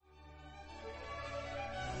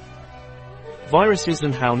Viruses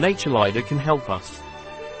and how Naturlider can help us.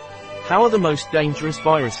 How are the most dangerous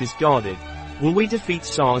viruses guarded? Will we defeat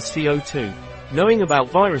SARS-CoV-2? Knowing about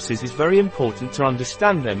viruses is very important to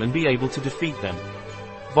understand them and be able to defeat them.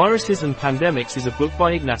 Viruses and Pandemics is a book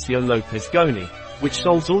by Ignacio Lopez Goni, which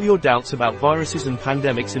solves all your doubts about viruses and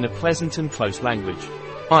pandemics in a pleasant and close language.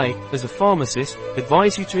 I, as a pharmacist,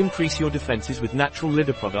 advise you to increase your defenses with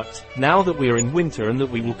Naturlider products, now that we are in winter and that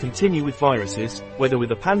we will continue with viruses, whether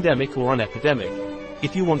with a pandemic or an epidemic.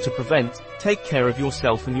 If you want to prevent, take care of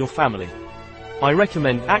yourself and your family. I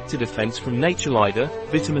recommend Actidefense from Naturlider,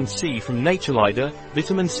 Vitamin C from Naturlider,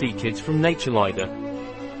 Vitamin C Kids from Naturlider.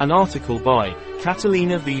 An article by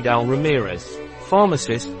Catalina Vidal Ramirez,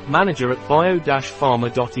 pharmacist, manager at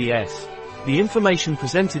bio-pharma.es. The information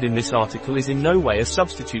presented in this article is in no way a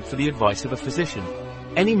substitute for the advice of a physician.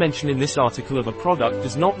 Any mention in this article of a product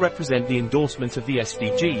does not represent the endorsement of the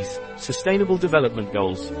SDGs, Sustainable Development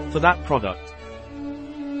Goals, for that product.